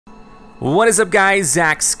What is up, guys?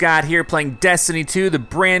 Zack Scott here playing Destiny 2, the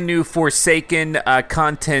brand new Forsaken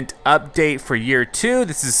content update for year 2.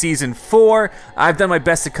 This is season 4. I've done my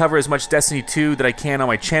best to cover as much Destiny 2 that I can on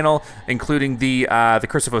my channel, including the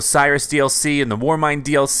Curse of Osiris DLC and the Warmind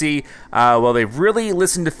DLC. Well, they've really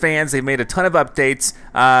listened to fans. They've made a ton of updates.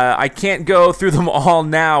 I can't go through them all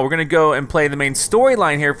now. We're going to go and play the main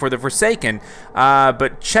storyline here for the Forsaken.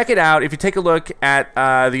 But check it out. If you take a look at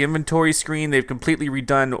the inventory screen, they've completely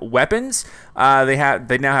redone weapons.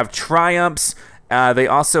 They now have triumphs. They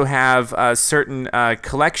also have certain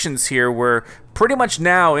collections here where pretty much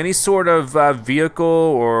now any sort of vehicle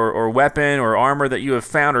or weapon or armor that you have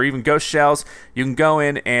found, or even ghost shells, you can go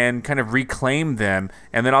in and kind of reclaim them.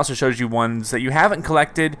 And then also shows you ones that you haven't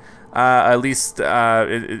collected. At least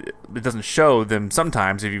it doesn't show them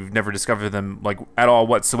sometimes if you've never discovered them like at all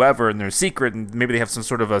whatsoever, and they're secret, and maybe they have some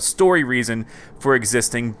sort of a story reason for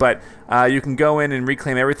existing. But you can go in and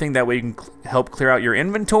reclaim everything. That way you can help clear out your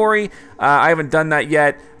inventory. I haven't done that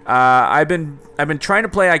yet. I've been trying to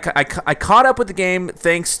play. I caught up with the game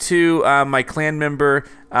thanks to my clan member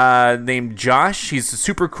named Josh. He's a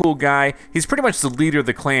super cool guy. He's pretty much the leader of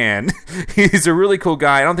the clan. He's a really cool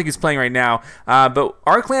guy. I don't think he's playing right now, but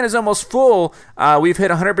our clan is almost full. We've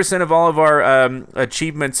hit 100% of all of our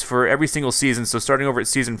achievements for every single season. So starting over at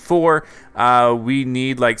season 4, we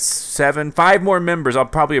need like 5 more members. I'll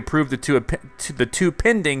probably approve the two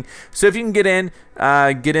pending. So if you can get in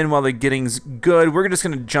while the getting's good. We're just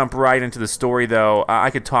going to jump right into the story, though. I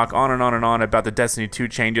could talk on and on and on about the Destiny 2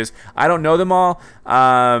 changes. I don't know them all.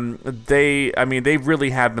 They really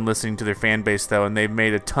have been listening to their fan base, though, and they've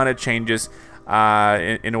made a ton of changes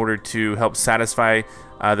in order to help satisfy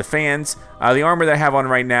the fans. The armor that I have on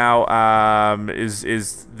right now is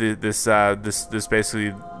this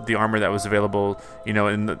basically the armor that was available, you know,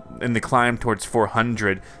 in the climb towards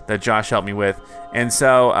 400 that Josh helped me with. And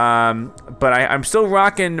so, but I'm still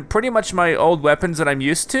rocking pretty much my old weapons that I'm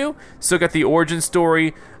used to. Still got the origin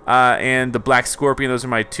story and the Black Scorpion. Those are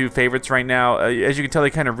my 2 favorites right now. As you can tell, they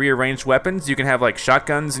kind of rearranged weapons. You can have like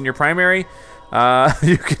shotguns in your primary.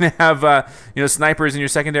 You can have snipers in your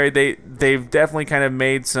secondary. They've definitely kind of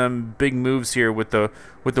made some big moves here with the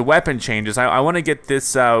weapon changes. I want to get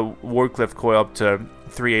this Wardcliff coil up to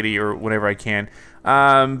 380 or whatever I can.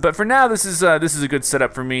 But for now, this is a good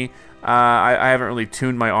setup for me. I haven't really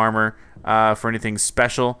tuned my armor for anything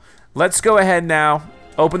special. Let's go ahead now.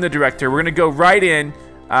 Open the director. We're gonna go right in.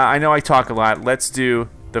 I know I talk a lot. Let's do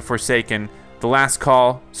the Forsaken, the Last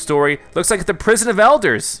Call story. Looks like the Prison of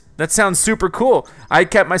Elders. That sounds super cool. I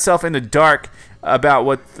kept myself in the dark about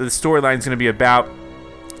what the storyline's going to be about.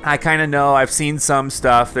 I kind of know. I've seen some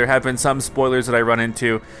stuff. There have been some spoilers that I run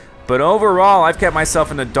into. But overall, I've kept myself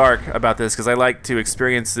in the dark about this because I like to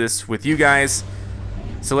experience this with you guys.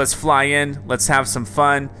 So let's fly in. Let's have some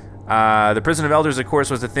fun. The Prison of Elders, of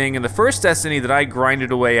course, was a thing in the first Destiny that I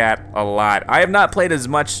grinded away at a lot. I have not played as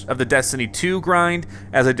much of the Destiny 2 grind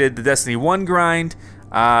as I did the Destiny 1 grind.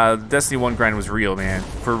 Destiny 1 grind was real, man.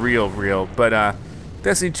 For real. But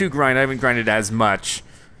Destiny 2 grind, I haven't grinded as much.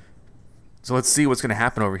 So let's see what's going to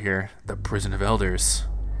happen over here. The Prison of Elders.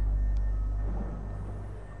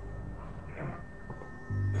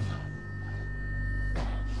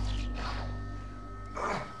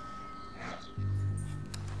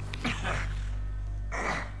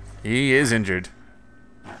 He is injured.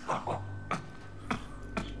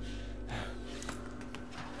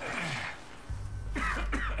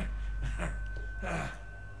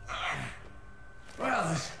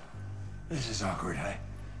 Well, this is awkward.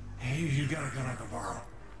 You got a gun I can borrow?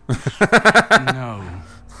 No.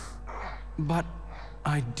 But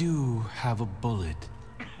I do have a bullet.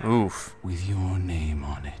 Oof. With your name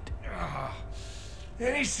on it.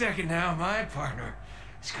 Any second now, my partner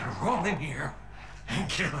is gonna roll in here and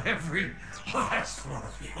kill every last one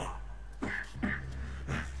of you.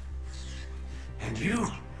 And you,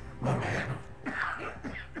 my man.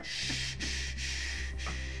 Shh.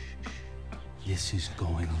 This is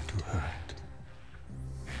going to hurt.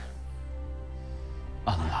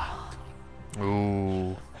 A lot.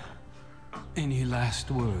 Ooh. Any last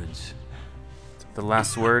words? The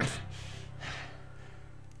last word?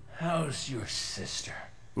 How's your sister?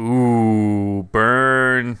 Ooh,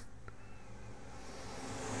 burn.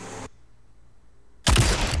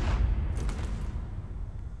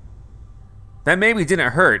 That maybe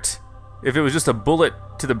didn't hurt. If it was just a bullet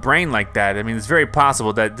to the brain like that, I mean, it's very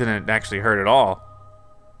possible that didn't actually hurt at all.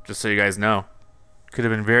 Just so you guys know. Could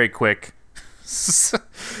have been very quick.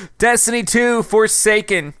 Destiny 2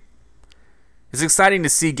 Forsaken. It's exciting to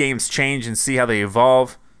see games change and see how they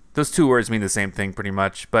evolve. Those 2 words mean the same thing pretty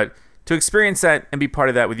much, but to experience that and be part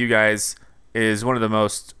of that with you guys, is one of the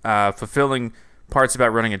most fulfilling parts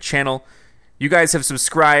about running a channel. You guys have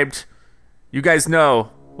subscribed. You guys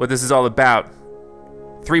know what this is all about.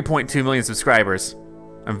 3.2 million subscribers.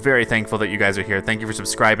 I'm very thankful that you guys are here. Thank you for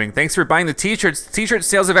subscribing. Thanks for buying the t-shirts. T-shirt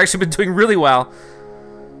sales have actually been doing really well.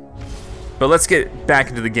 But let's get back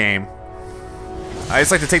into the game. I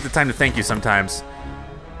just like to take the time to thank you sometimes.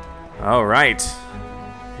 All right.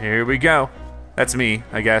 Here we go. That's me,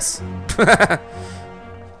 I guess.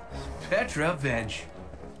 Petra Venge.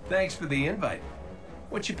 Thanks for the invite.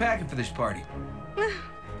 What you packing for this party?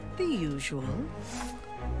 The usual.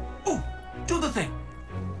 Ooh, do the thing.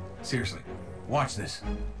 Seriously, watch this.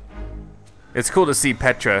 It's cool to see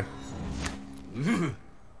Petra.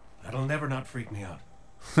 That'll never not freak me out.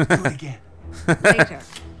 Do it again. Later.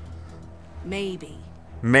 Maybe.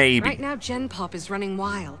 Maybe. Right now, Gen Pop is running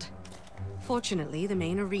wild. Fortunately, the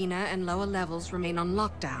main arena and lower levels remain on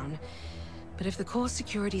lockdown. But if the core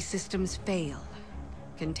security systems fail,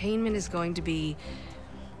 containment is going to be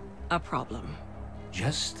a problem.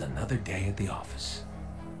 Just another day at the office.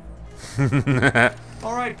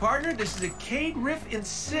 All right, partner, this is a Cayde-6 in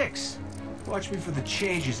 6. Watch me for the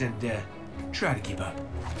changes and try to keep up.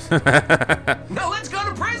 Now let's go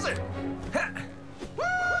to prison!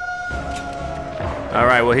 All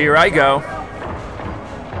right, well, here I go.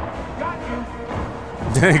 Got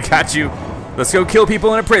you. Got you. Let's go kill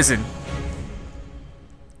people in a prison.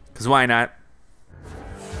 Because why not?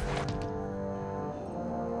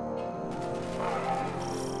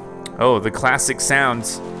 Oh, the classic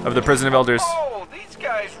sounds of the Prison of Elders. Oh, these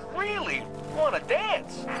guys really want to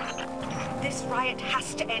dance. This riot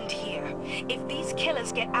has to end here. If these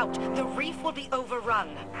killers get out, the Reef will be overrun.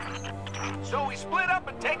 So we split up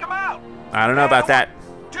and take them out. I don't know about that.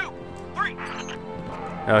 1, 2, 3.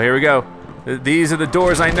 Oh, here we go. These are the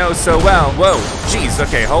doors I know so well. Whoa, jeez,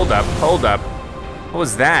 okay, hold up, hold up. What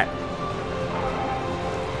was that?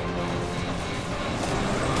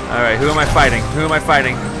 All right, who am I fighting? Who am I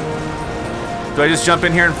fighting? Do I just jump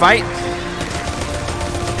in here and fight?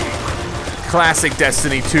 Classic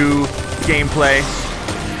Destiny 2 gameplay.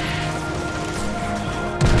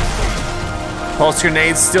 Pulse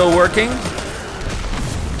grenades still working.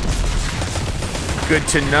 Good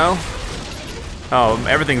to know. Oh,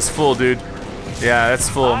 everything's full, dude. Yeah, that's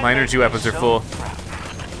full. My energy weapons are full.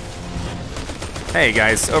 Hey,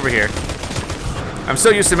 guys, over here. I'm so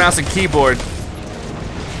used to mouse and keyboard.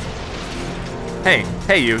 Hey,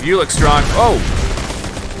 hey, you look strong. Oh!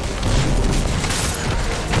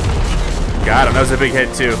 Got him, that was a big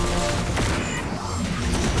hit, too.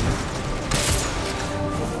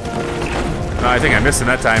 Oh, I think I missed him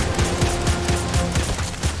that time.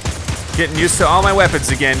 Getting used to all my weapons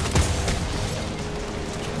again.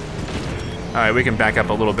 All right, we can back up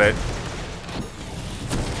a little bit.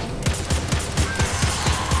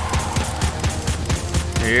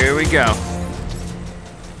 Here we go.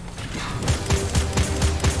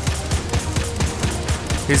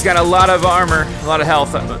 He's got a lot of armor, a lot of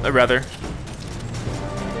health, rather.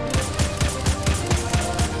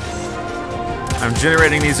 I'm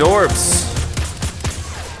generating these orbs.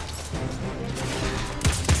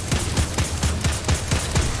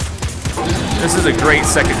 This is a great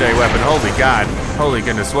secondary weapon. Holy God. Holy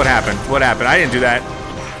goodness. What happened? What happened? I didn't do that.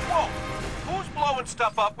 Whoa! Who's blowing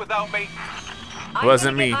stuff up without me?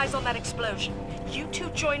 Wasn't me. Eyes on that explosion. You two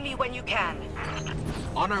join me when you can.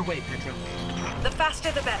 On our way, Petra. The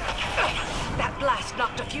faster the better. That blast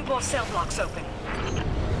knocked a few more cell blocks open.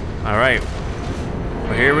 All right.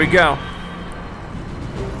 Well, here we go.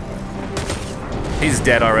 He's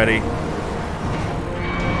dead already.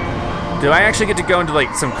 Do I actually get to go into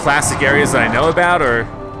like some classic areas that I know about, or?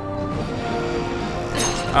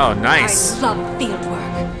 Oh, nice. I love field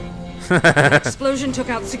work. The explosion took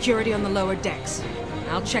out security on the lower decks.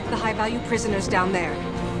 I'll check the high-value prisoners down there.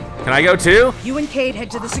 Can I go too? You and Cayde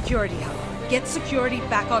head to the security hub. Get security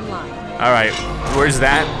back online. All right. Where's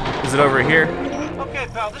that? Is it over here? Okay,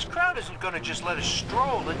 pal, this crowd isn't gonna just let us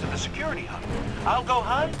stroll into the security hub. I'll go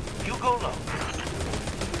high, you go low.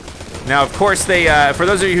 Now, of course, they, for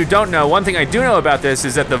those of you who don't know, one thing I do know about this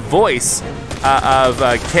is that the voice of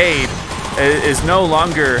Cayde is no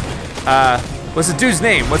longer, what's the dude's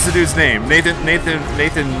name? What's the dude's name? Nathan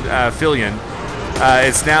Fillion.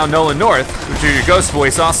 It's now Nolan North, which is your ghost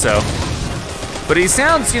voice also. But he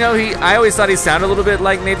sounds, you know, I always thought he sounded a little bit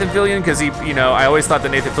like Nathan Fillion because he, you know, I always thought that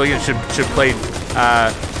Nathan Fillion should play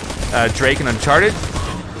Drake in Uncharted,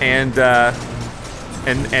 and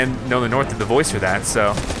Nolan North did the voice for that,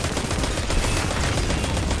 so.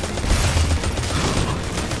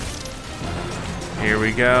 Here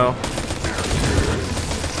we go.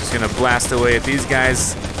 Just gonna blast away at these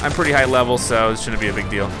guys. I'm pretty high level, so it shouldn't be a big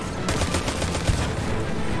deal.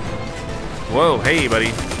 Whoa, hey,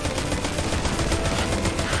 buddy.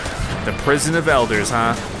 The prison of elders,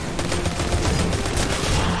 huh?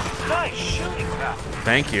 Nice shooting, pal.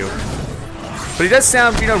 Thank you. But he does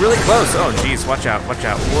sound, you know, really close. Oh, geez, watch out, watch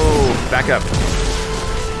out. Whoa, back up.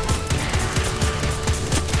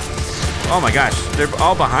 Oh my gosh, they're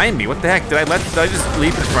all behind me. What the heck? Did I just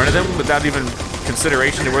leap in front of them without even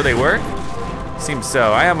consideration to where they were? Seems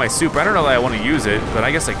so. I have my super. I don't know that I want to use it, but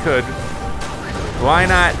I guess I could. Why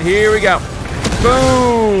not? Here we go.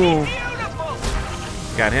 Boom!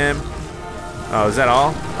 Got him. Oh, is that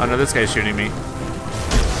all? Oh no, this guy's shooting me.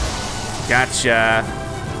 Gotcha.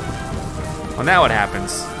 Well, now what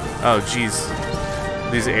happens? Oh, geez.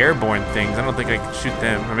 These airborne things. I don't think I can shoot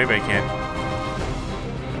them. Or maybe I can.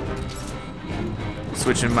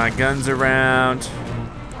 Switching my guns around.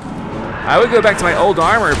 I would go back to my old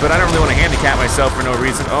armor, but I don't really want to handicap myself for no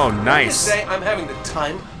reason. Oh, nice. Say I'm having the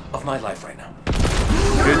time of my life right now.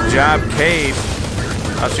 Good job, Cayde.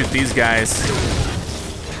 I'll shoot these guys.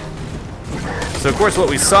 So, of course, what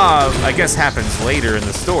we saw, I guess, happens later in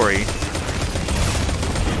the story.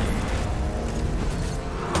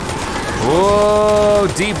 Whoa,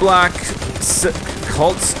 D-block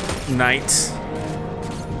cult knight.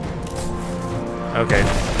 Okay,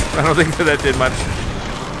 I don't think that did much.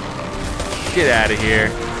 Get out of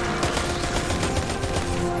here.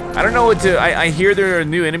 I don't know what to, I hear there are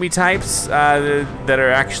new enemy types that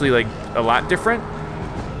are actually like a lot different.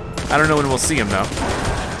 I don't know when we'll see them though.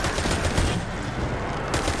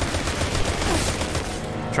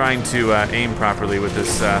 Trying to aim properly with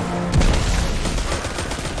this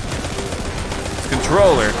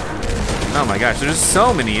controller. Oh my gosh, there's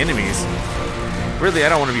so many enemies. Really, I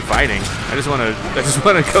don't want to be fighting. I just want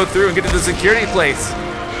to go through and get to the security place.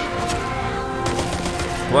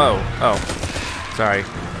 Whoa. Oh. Sorry.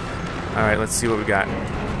 All right, let's see what we got.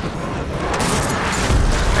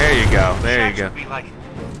 There you go. There you go. Be like,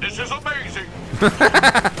 this is amazing.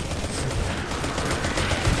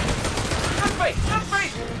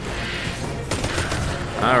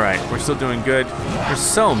 All right, we're still doing good. There's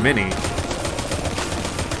so many.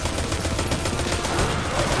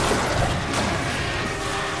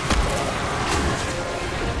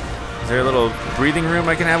 Is there a little breathing room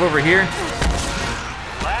I can have over here?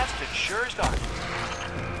 Last and sure as dark.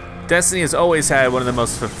 Destiny has always had one of the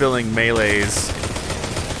most fulfilling melees,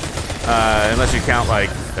 unless you count like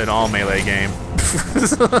an all melee game,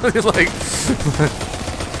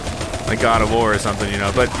 like God of War or something, you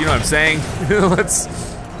know. But you know what I'm saying? Let's.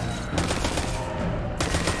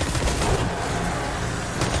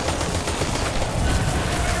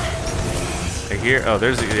 I hear. Oh,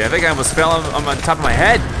 there's. I think I almost fell on top of my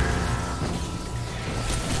head.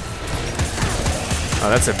 Oh,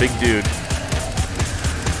 that's a big dude.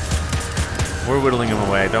 We're whittling him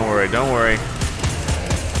away. Don't worry, don't worry.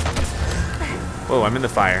 Whoa, I'm in the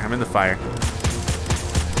fire. I'm in the fire.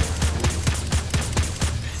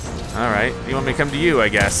 All right, you want me to come to you, I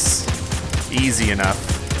guess. Easy enough.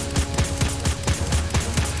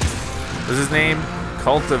 What's his name?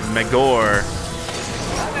 Cult of Megor.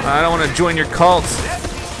 I don't want to join your cult.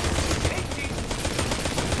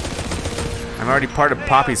 I'm already part of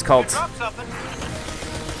Poppy's cult.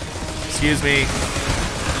 Excuse me.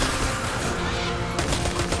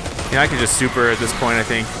 Yeah, I can just super at this point, I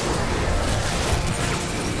think.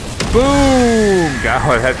 Boom!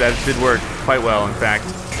 God, that did work quite well, in fact.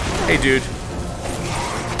 Hey, dude.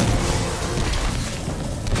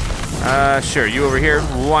 Sure, you over here?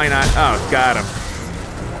 Why not? Oh, got him.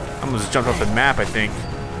 I almost jumped off the map, I think.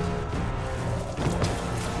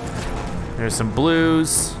 There's some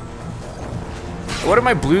blues. What are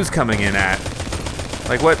my blues coming in at?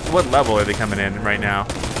 Like, what level are they coming in right now?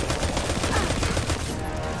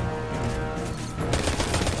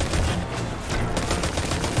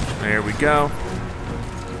 There we go.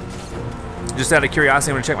 Just out of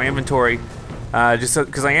curiosity, I'm gonna check my inventory. Just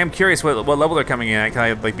because I am curious what level they're coming in at. Can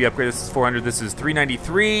I like be upgraded? This is 400, this is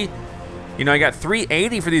 393. You know, I got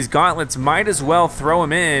 380 for these gauntlets. Might as well throw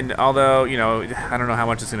them in, although, you know, I don't know how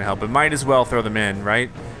much it's gonna help, but might as well throw them in,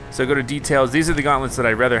 right? So go to details. These are the gauntlets that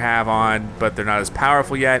I'd rather have on, but they're not as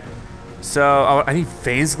powerful yet. So I need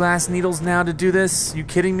phase glass needles now to do this. You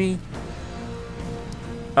kidding me?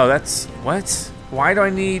 Oh, that's what? Why do I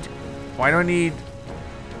need?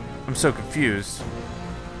 I'm so confused.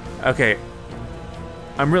 Okay,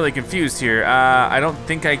 I'm really confused here. I don't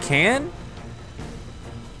think I can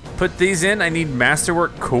put these in. I need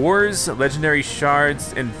masterwork cores, legendary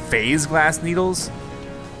shards, and phase glass needles.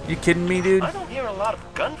 You kidding me, dude? I don't hear a lot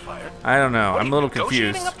of gunfire. I don't know. I'm a little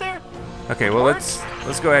Negotiating confused. up there? Okay, well let's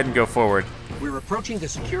go ahead and go forward. We're approaching the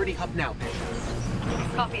security hub now, Bishop.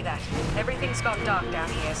 Copy that. Everything's gone dark down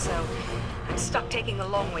here, so I'm stuck taking the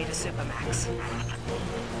long way to Supermax.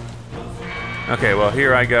 Okay, well,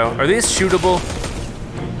 here I go. Are these shootable?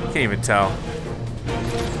 Can't even tell.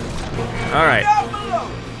 All right.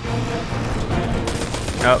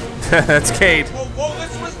 Oh, that's Cayde. Whoa,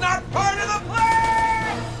 this was not part of the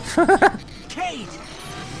plan! Cayde!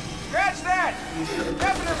 Scratch that!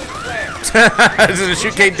 Definitely the plan! This is to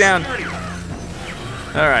shoot Cayde down.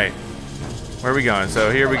 All right. Where are we going?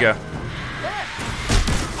 So here we go.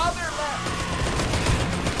 Other left!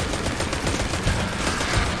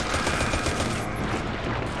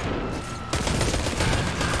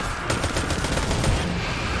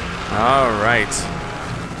 All right.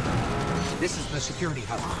 This is the security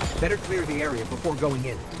hub. Better clear the area before going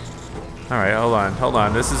in. All right, hold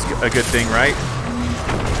on. This is a good thing, right?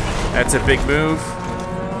 That's a big move.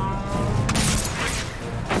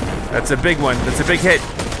 That's a big one. That's a big hit.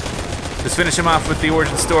 Just finish him off with the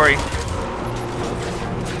origin story.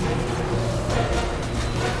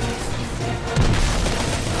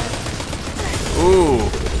 Ooh.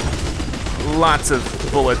 Lots of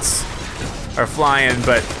bullets are flying,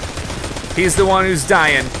 but he's the one who's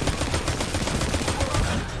dying.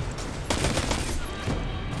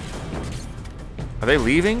 Are they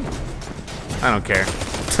leaving? I don't care.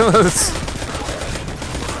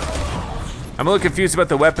 I'm a little confused about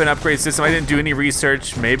the weapon upgrade system. I didn't do any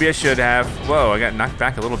research. Maybe I should have. Whoa, I got knocked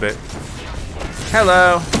back a little bit.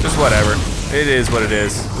 Hello. Just whatever. It is what it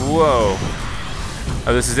is. Whoa.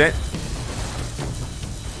 Oh, this is it?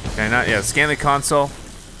 Can I not? Yeah, scan the console.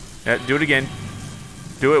 Yeah, do it again.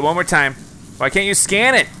 Do it one more time. Why can't you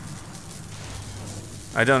scan it?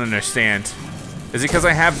 I don't understand. Is it because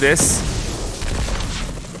I have this?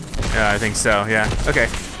 Yeah, I think so, yeah. Okay.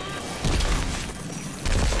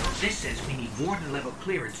 This says we need warden level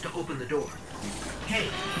clearance to open the door. Hey.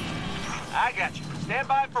 I got you. Stand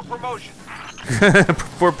by for promotion.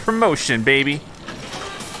 For promotion, baby.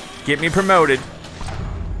 Get me promoted.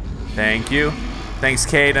 Thank you. Thanks,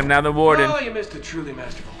 Cayde. I'm now the warden. Oh, you missed a truly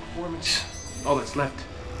masterful performance. All that's left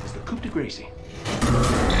is the coup de grace.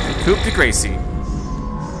 Coup de Gracie.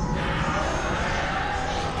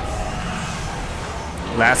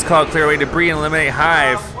 Last call, clear away debris and eliminate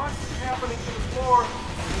Hive. What's happening to the floor?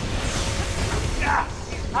 Ah,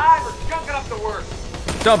 these Hive are gunking up the works.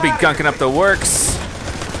 Don't be gunking up the works.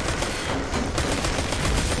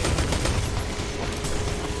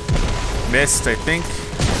 Missed, I think.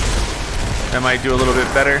 That might do a little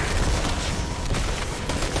bit better.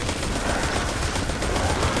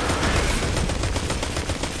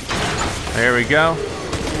 There we go.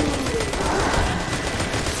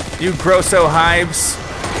 You grosso Hives.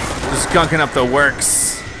 Just gunking up the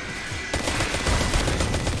works.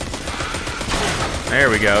 There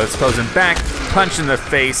we go. Let's close him back. Punch in the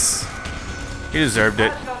face. He deserved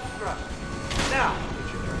it.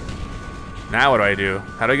 Now what do I do?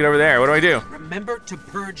 How do I get over there? What do I do? Remember to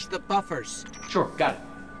purge the buffers. Sure, got it.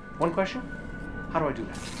 One question? How do I do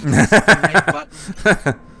that? Red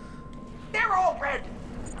button. They're all red!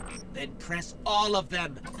 Then press all of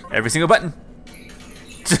them. Every single button.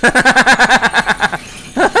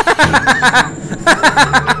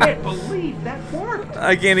 I can't believe that worked.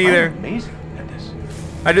 I can't either. I'm amazing at this.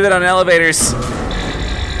 I do that on elevators.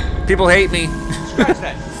 People hate me. Scratch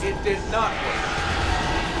that. It did not work.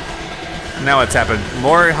 Now what's happened?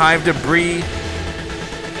 More Hive debris.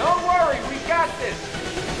 Don't worry, we got this.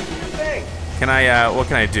 Thing. Can I, what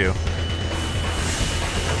can I do?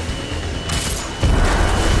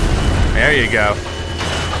 There you go.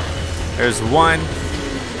 There's one.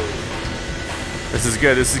 This is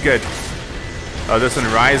good, this is good. Oh, this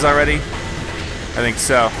one rise already? I think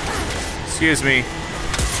so. Excuse me.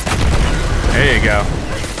 There you go.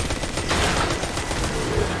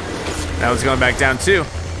 Now it's going back down too.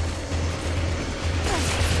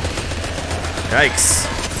 Yikes.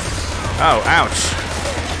 Oh, ouch.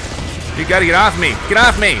 You gotta get off me. Get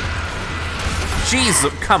off me. Jeez,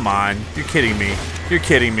 look, come on. You're kidding me. You're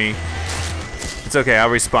kidding me. It's okay, I'll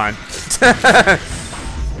respawn.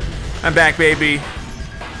 I'm back, baby.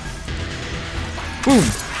 Boom.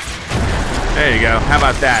 There you go. How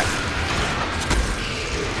about that?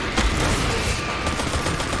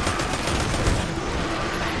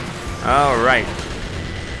 All right.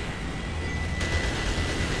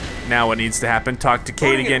 Now what needs to happen? Talk to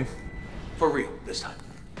Cayde again. For real, this time.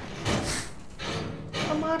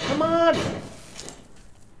 Come on, come on.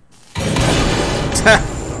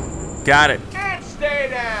 Got it. And stay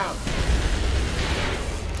down.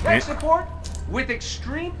 Tech support with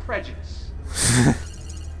extreme prejudice.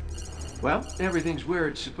 Well, everything's where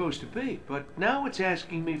it's supposed to be, but now it's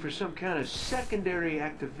asking me for some kind of secondary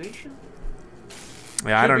activation.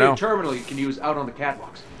 Yeah, I don't know. A terminal you can use out on the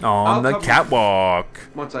catwalks. On the catwalk.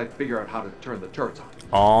 Once I figure out how to turn the turrets on.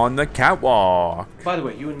 On the catwalk. By the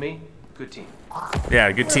way, you and me, good team.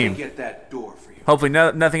 Yeah, good team. Let me get that door for you. Hopefully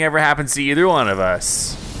nothing ever happens to either one of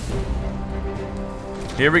us.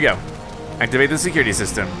 Here we go. Activate the security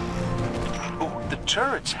system. Oh, the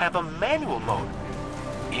turrets have a manual mode.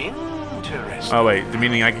 Interesting. Oh wait,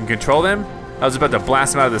 meaning I can control them? I was about to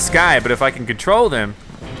blast them out of the sky, but if I can control them,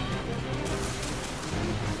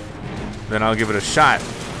 then I'll give it a shot.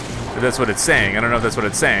 But that's what it's saying. I don't know if that's what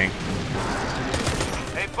it's saying.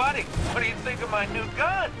 Hey, buddy, what do you think of my new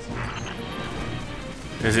guns?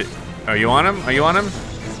 Is it? Are you on him? Are you on him?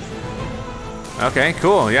 Okay,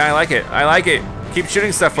 cool. Yeah, I like it. I like it. Keep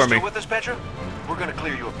shooting stuff for me. Still with us, Petra? We're gonna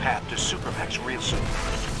clear you a path to Supermax real soon.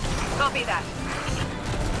 Copy that.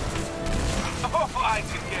 Oh, I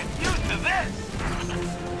can get used to this.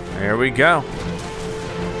 There we go.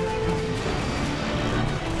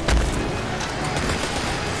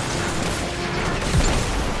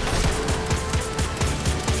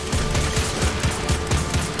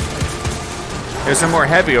 There's some more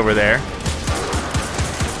heavy over there.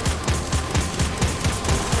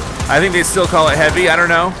 I think they still call it heavy. I don't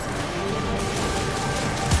know.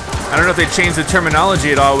 I don't know if they changed the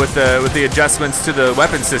terminology at all with the adjustments to the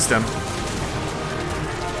weapon system.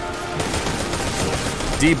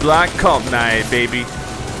 D-block cult night, baby.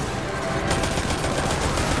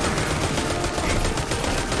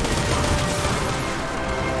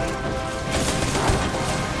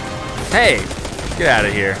 Hey, get out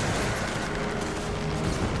of here.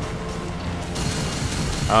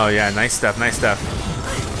 Oh yeah, nice stuff, nice stuff.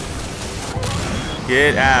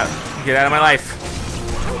 Get out of my life.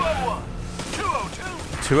 201,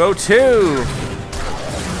 202. 202.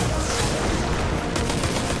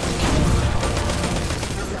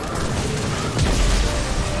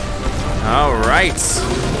 All right.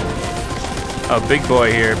 Oh, big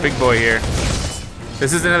boy here, big boy here.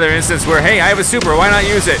 This is another instance where, hey, I have a super, why not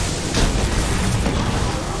use it?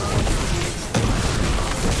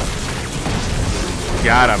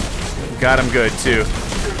 Got him good too.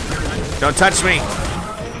 Don't touch me.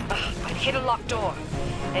 I hit a locked door.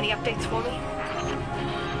 Any updates for me?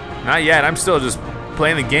 Not yet, I'm still just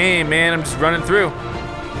playing the game, man. I'm just running through.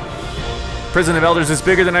 Prison of Elders is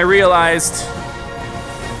bigger than I realized.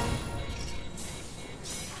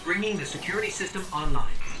 Bringing the security system online.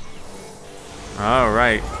 All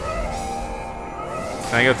right.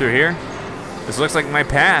 Can I go through here? This looks like my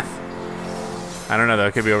path. I don't know though,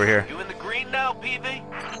 it could be over here. You in the green now, PV?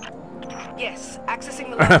 Yes, accessing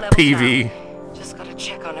the lower level PV. now. Just gotta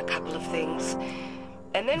check on a couple of things.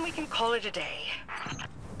 And then we can call it a day.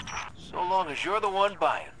 So long as you're the one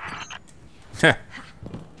buying.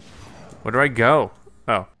 Where do I go?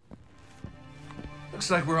 Oh. Looks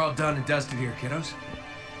like we're all done and dusted here, kiddos.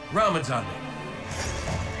 Ramen's on me.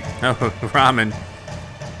 Oh, ramen.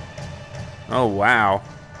 Oh, wow.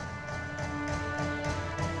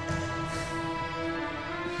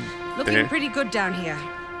 Looking pretty good down here.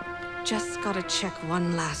 Just gotta check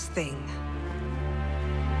one last thing.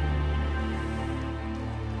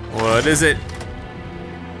 What is it?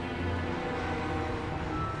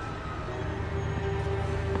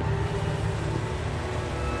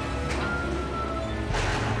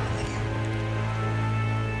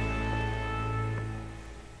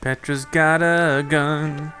 Petra's got a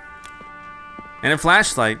gun. And a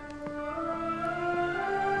flashlight.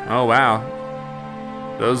 Oh, wow.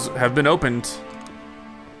 Those have been opened.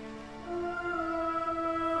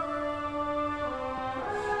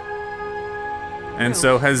 And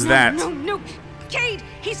so has that. No. Cayde,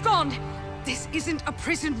 he's gone. This isn't a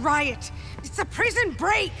prison riot. It's a prison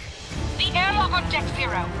break. The airlock on Deck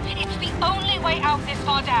 0. It's the only way out this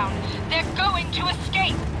far down. They're going to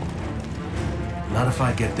escape. Not if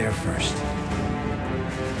I get there first.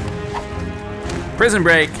 Prison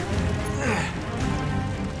break.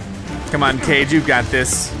 Come on, Cayde, you got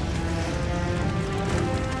this.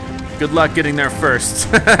 Good luck getting there first.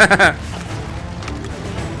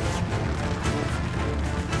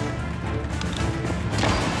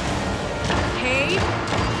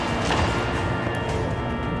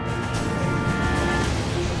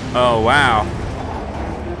 Oh, wow.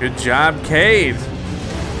 Good job, Cayde.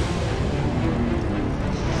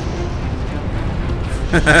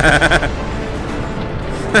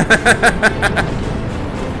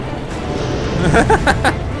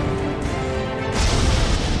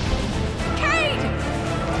 Cayde!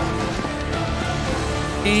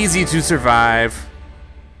 Easy to survive.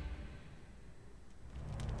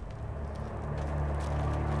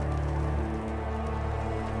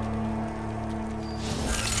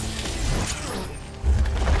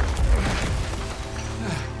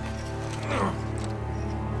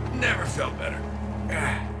 Never felt better.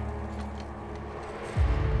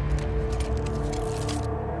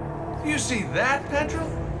 You see that, Petrol?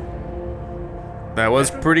 That was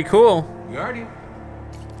pretty cool. Guardian.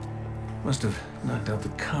 Must have knocked out the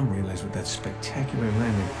comm relays with that spectacular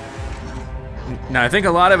landing. Now, I think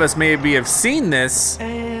a lot of us maybe have seen this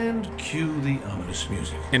And cue the ominous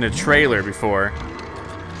music. in a trailer before.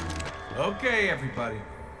 Okay, everybody.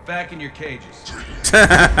 Back in your cages.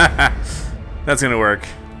 That's gonna work.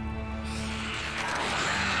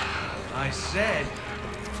 I said,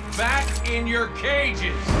 back in your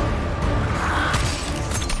cages.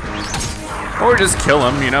 Or just kill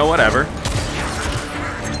him, you know, whatever.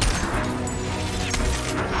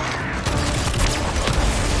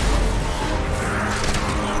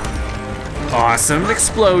 Awesome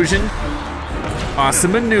explosion.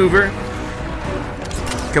 Awesome maneuver.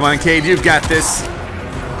 Come on, Cayde, you've got this.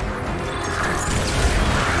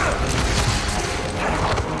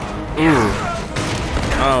 Ooh.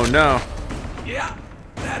 Oh no. Yeah,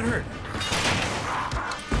 that hurt.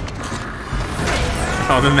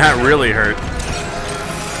 Oh, then that really hurt.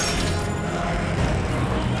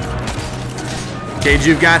 Cayde,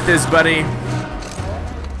 you've got this, buddy.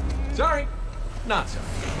 Sorry, not sorry.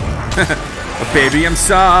 Oh, baby, I'm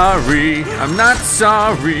sorry. I'm not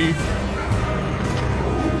sorry.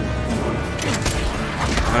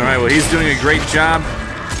 All right, well, he's doing a great job.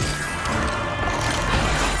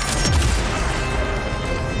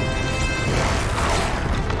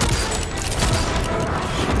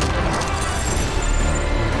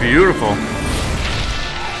 Beautiful.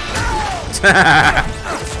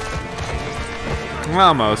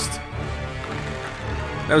 Almost.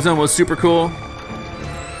 That was almost super cool.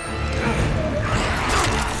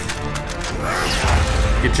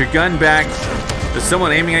 Get your gun back. There's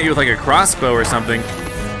someone aiming at you with like a crossbow or something.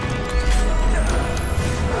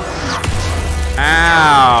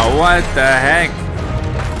 Ow, what the heck?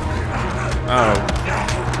 Oh.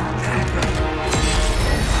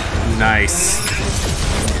 Nice.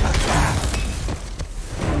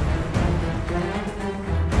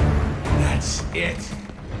 That's it.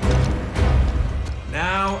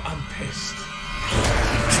 Now I'm pissed.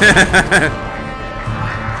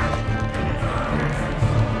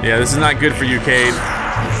 Yeah, this is not good for you, Cayde.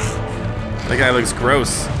 That guy looks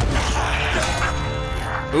gross.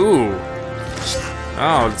 Ooh.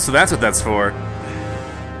 Oh, so that's what that's for.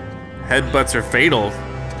 Headbutts are fatal.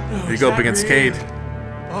 You go up against Cayde.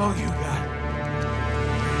 Oh, you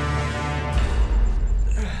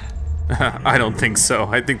got. I don't think so.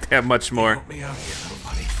 I think they have much more. Help me out here, little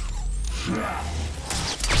buddy.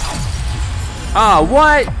 Ah,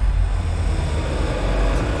 what?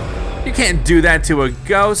 You can't do that to a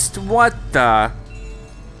ghost. What the?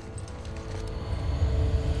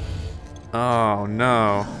 Oh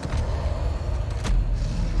no.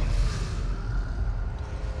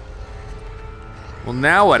 Well,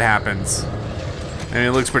 now what happens? I mean,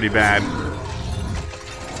 it looks pretty bad.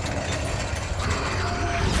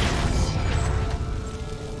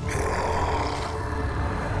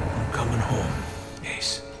 I'm coming home,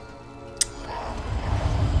 Ace.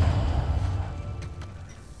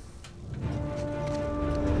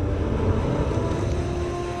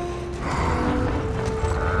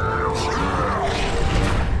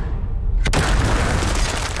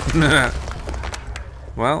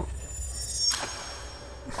 Well.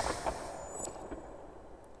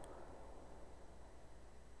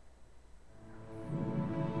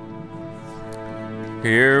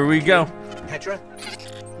 Here we go. Petra?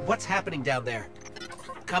 What's happening down there?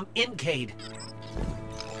 Come in, Cayde.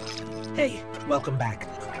 Hey, welcome back.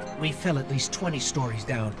 We fell at least 20 stories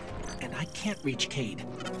down, and I can't reach Cayde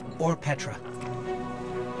or Petra.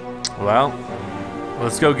 Well,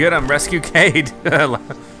 let's go get him. Rescue Cayde.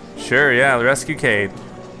 Sure, yeah, rescue Cayde.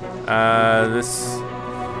 This.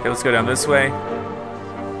 Okay, let's go down this way.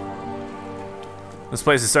 This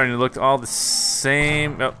place is starting to look all the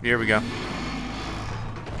same. Oh, here we go.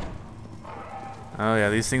 Oh yeah,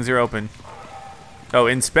 these things are open. Oh,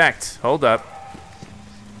 inspect. Hold up.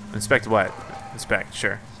 Inspect what? Inspect,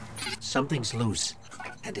 sure. Something's loose,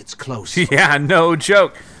 and it's close. Yeah, no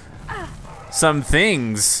joke. Some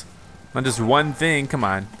things. Not just one thing, come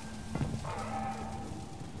on.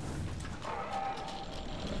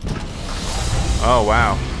 Oh,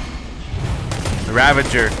 wow. The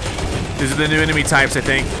Ravager. These are the new enemy types, I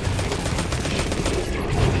think.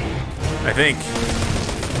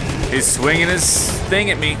 He's swinging his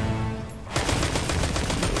thing at me.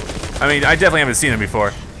 I mean, I definitely haven't seen him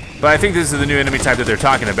before. But I think this is the new enemy type that they're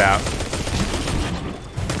talking about.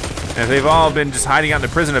 And if they've all been just hiding out in the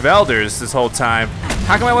prison of elders this whole time,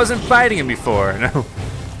 how come I wasn't fighting him before? No.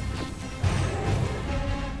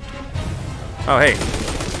 Oh, hey.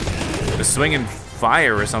 The swinging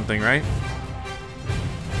fire or something, right?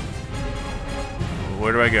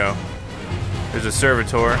 Where do I go? There's a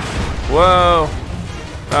servitor. Whoa!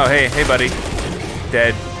 Oh, hey, buddy.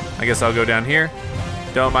 Dead. I guess I'll go down here.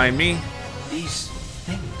 Don't mind me. These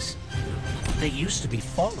things, they used to be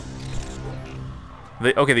fallen.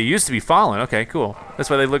 Okay, they used to be fallen. Okay, cool. That's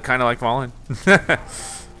why they look kind of like fallen.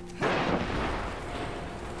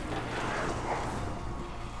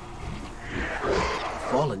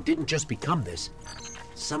 Fallen didn't just become this.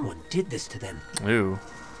 Someone did this to them. Ooh.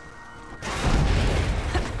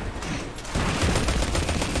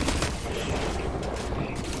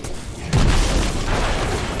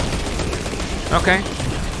 Okay.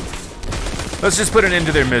 Let's just put an end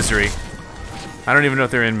to their misery. I don't even know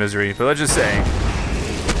if they're in misery, but let's just say.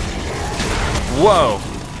 Whoa.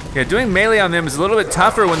 Yeah, doing melee on them is a little bit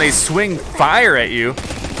tougher when they swing fire at you.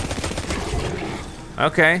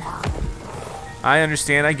 Okay. I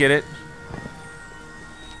understand, I get it.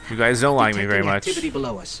 You guys don't like me very much. Activity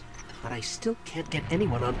below us, but I still can't get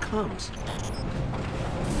anyone on comms.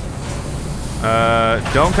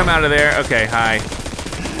 Don't come out of there. Okay, hi.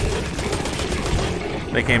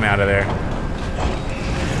 They came out of there.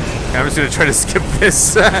 I'm just gonna try to skip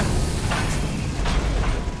this.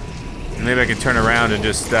 Maybe I can turn around and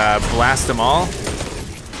just blast them all.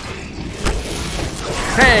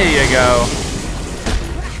 There you go.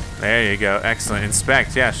 There you go. Excellent.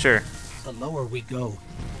 Inspect. Yeah, sure. The lower we go,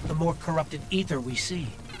 the more corrupted ether we see.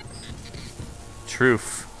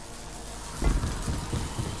 Truth.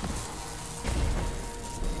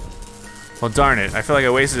 Well, darn it. I feel like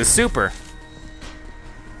I wasted a super.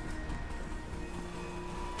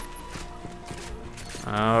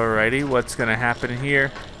 Alrighty, what's gonna happen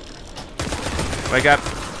here? Wake up.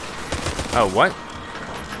 Oh, what?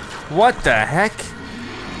 What the heck?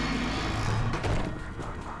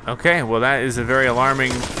 Okay, well that is a very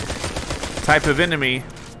alarming type of enemy.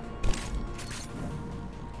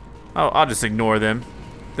 Oh, I'll just ignore them.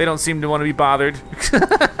 They don't seem to want to be bothered.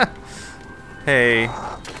 Hey,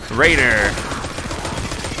 Raider.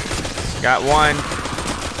 Got one.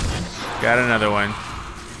 Got another one.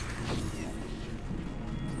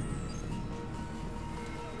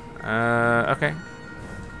 Okay.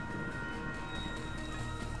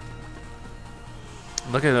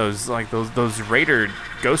 Look at those, like those Raider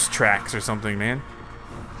ghost tracks or something, man.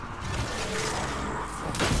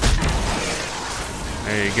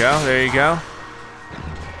 There you go, there you go.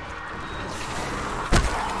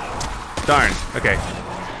 Darn, okay.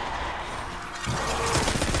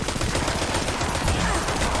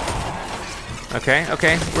 Okay,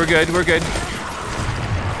 okay, we're good, we're good.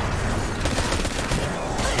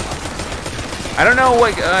 I don't know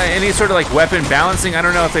what, any sort of like weapon balancing, I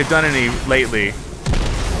don't know if they've done any lately.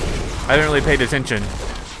 I haven't really paid attention.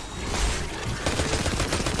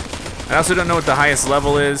 I also don't know what the highest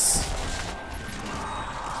level is.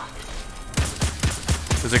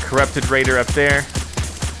 There's a corrupted raider up there.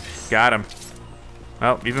 Got him.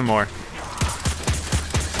 Oh, even more.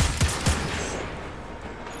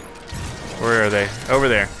 Where are they? Over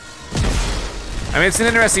there. I mean, it's an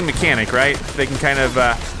interesting mechanic, right? They can kind of,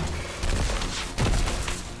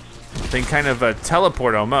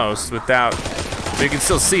 teleport almost without. But you can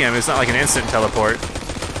still see him. It's not like an instant teleport.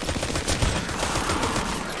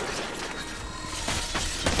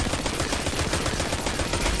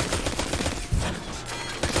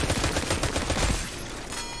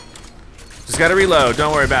 Just gotta reload.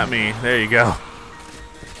 Don't worry about me. There you go.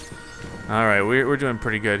 All right, we're doing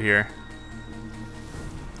pretty good here.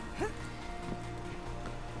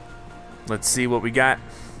 Let's see what we got.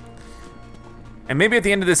 And maybe at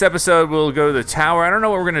the end of this episode, we'll go to the tower. I don't know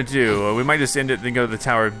what we're gonna do. We might just end it and then go to the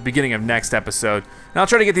tower beginning of next episode. And I'll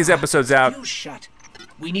try to get these episodes out. You shut.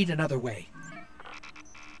 We need another way.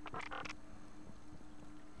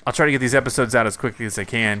 I'll try to get these episodes out as quickly as I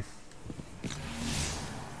can.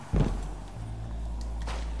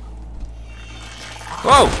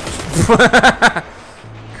 Whoa!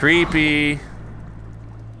 Creepy.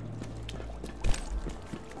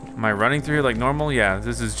 Am I running through here like normal? Yeah,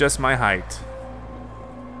 this is just my height.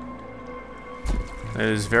 It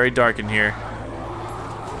is very dark in here.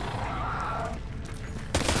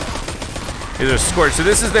 These are scorched. So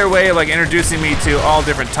this is their way of like introducing me to all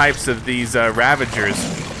different types of these Ravagers.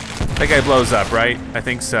 That guy blows up, right? I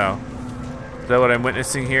think so. Is that what I'm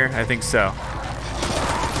witnessing here? I think so.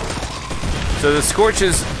 So the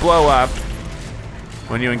Scorches blow up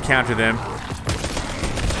when you encounter them.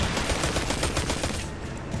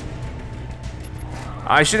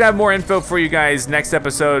 I should have more info for you guys next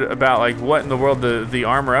episode about like what in the world the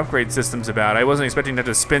armor upgrade system's about. I wasn't expecting to have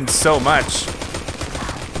to spend so much.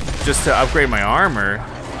 just to upgrade my armor.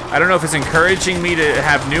 I don't know if it's encouraging me to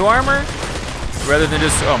have new armor rather than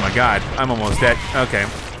just, oh my god, I'm almost dead. Okay.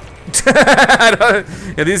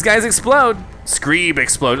 Yeah, these guys explode. Screeb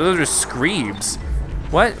explode. Those are screebs.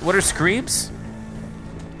 What? What are screebs?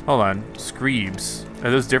 Hold on. Screebs.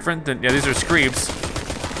 Are those different than, yeah, these are screebs.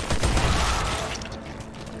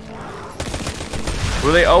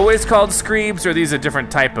 Were they always called screebs, or are these a different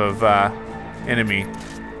type of enemy?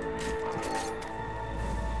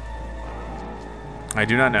 I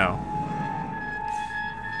do not know.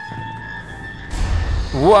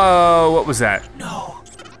 Whoa, what was that? No.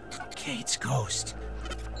 Cayde's ghost.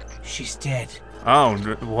 She's dead. Oh,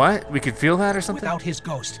 what? We could feel that or something? Without his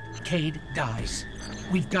ghost, Cayde dies.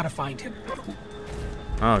 We've got to find him.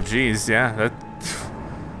 Oh, geez, yeah. That.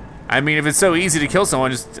 I mean, if it's so easy to kill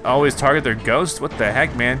someone, just always target their ghost. What the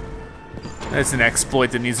heck, man? That's an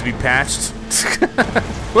exploit that needs to be patched.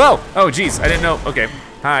 Whoa! Oh, geez, I didn't know. Okay,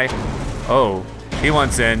 hi. Oh, he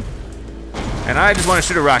wants in. And I just want to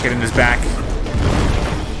shoot a rocket in his back.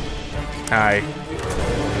 Hi.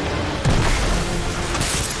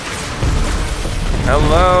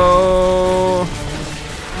 Hello.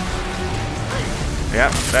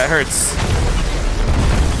 Yep, that hurts.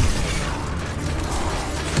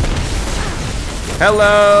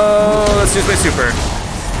 Hello. Let's use my super.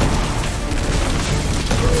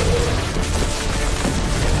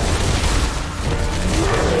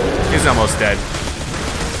 He's almost dead.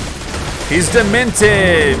 He's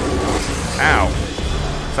demented. Ow.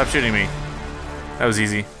 Stop shooting me. That was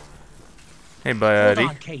easy. Hey, buddy.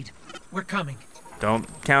 Hold on, Cayde. We're coming. Don't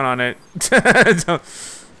count on it. Don't.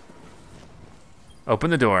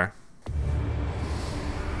 Open the door.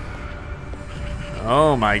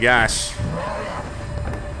 Oh my gosh.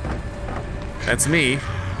 That's me.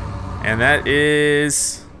 And that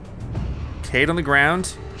is Cayde on the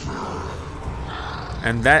ground.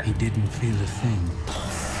 And that... He didn't feel a thing.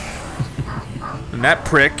 And that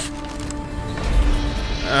prick.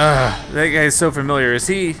 That guy is so familiar. Is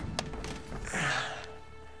he...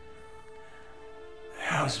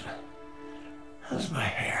 How's my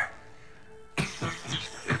hair?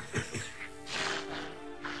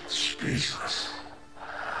 Speechless.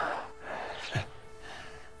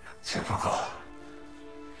 Typical.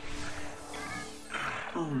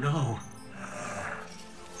 Oh no.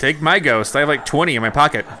 Take my ghost. I have like 20 in my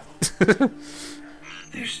pocket.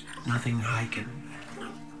 There's nothing I can...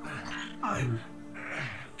 I'm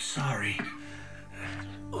sorry.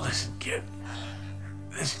 Listen, kid.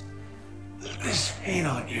 This pain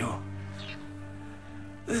on you.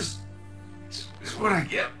 This is what I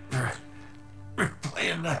get for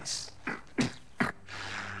playing nice.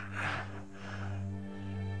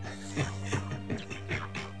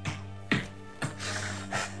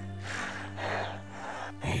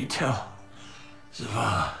 You tell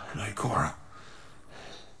Zavala and Ikora.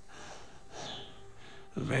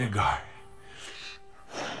 The Vanguard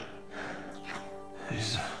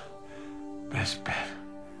is the best bet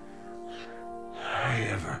I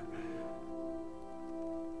ever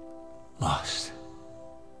lost.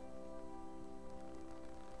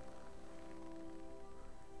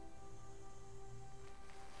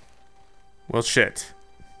 Well, shit.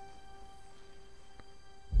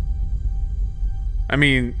 I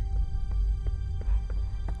mean...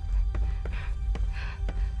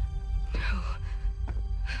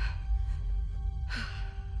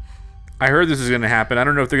 I heard this was going to happen. I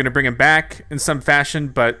don't know if they're going to bring him back in some fashion,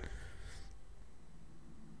 but...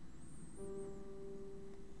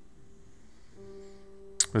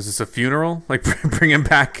 Was this a funeral? Like, bring him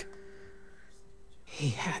back? He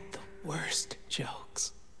had the worst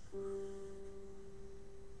jokes.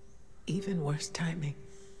 Even worse timing.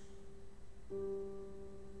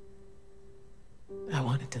 I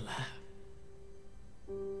wanted to laugh.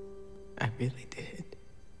 I really did.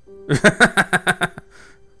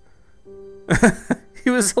 He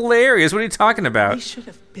was hilarious. What are you talking about? We should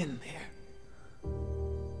have been there.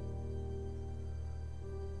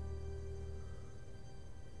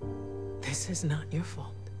 This is not your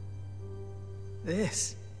fault.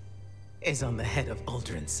 This is on the head of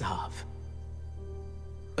Uldren Sov.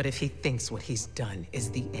 But if he thinks what he's done is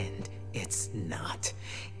the end, it's not.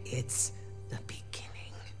 It's the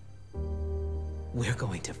beginning. We're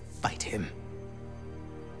going to fight him.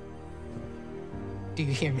 Do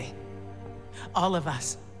you hear me? All of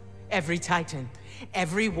us, every Titan,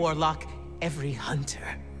 every Warlock, every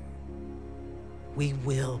Hunter. We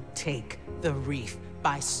will take the Reef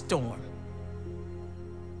by storm.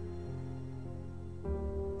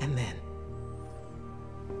 And then,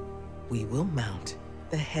 we will mount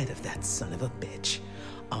the head of that son of a bitch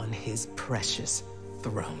on his precious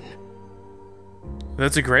throne.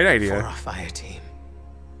 That's a great idea. For our fire team.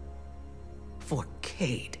 For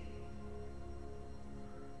Cayde.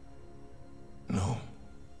 No.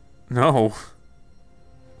 No.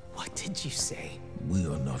 What did you say? We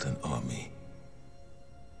are not an army.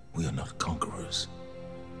 We are not conquerors.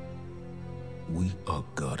 We are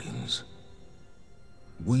guardians.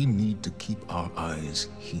 We need to keep our eyes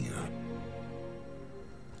here.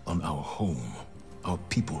 On our home, our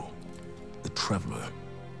people, the traveler.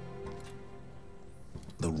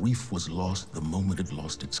 The Reef was lost the moment it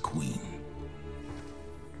lost its queen.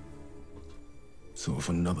 So if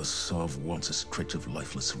another Sov wants a stretch of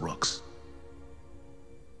lifeless rocks,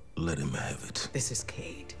 let him have it. This is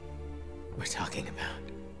Cayde we're talking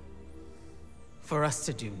about. For us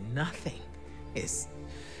to do nothing is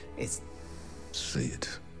Say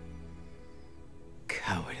it.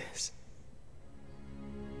 cowardice.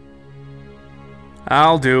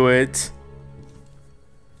 I'll do it.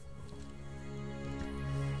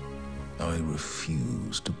 I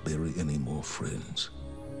refuse to bury any more friends.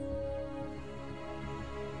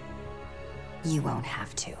 You won't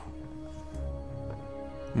have to.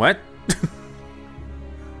 What?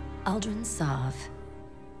 Uldren Sov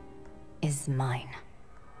is mine.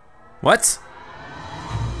 What?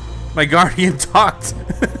 My guardian talked.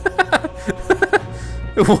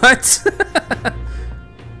 What?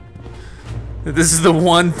 This is the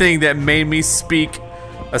one thing that made me speak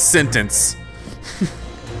a sentence.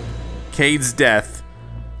 Cayde's death.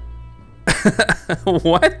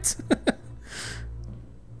 What?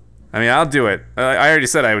 I mean, I'll do it. I already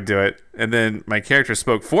said I would do it. And then my character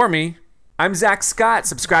spoke for me. I'm Zack Scott.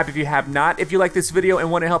 Subscribe if you have not. If you like this video and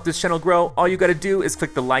want to help this channel grow, all you gotta do is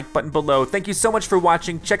click the like button below. Thank you so much for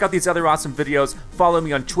watching. Check out these other awesome videos. Follow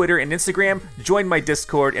me on Twitter and Instagram. Join my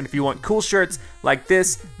Discord. And if you want cool shirts like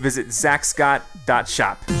this, visit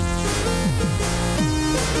ZackScott.shop.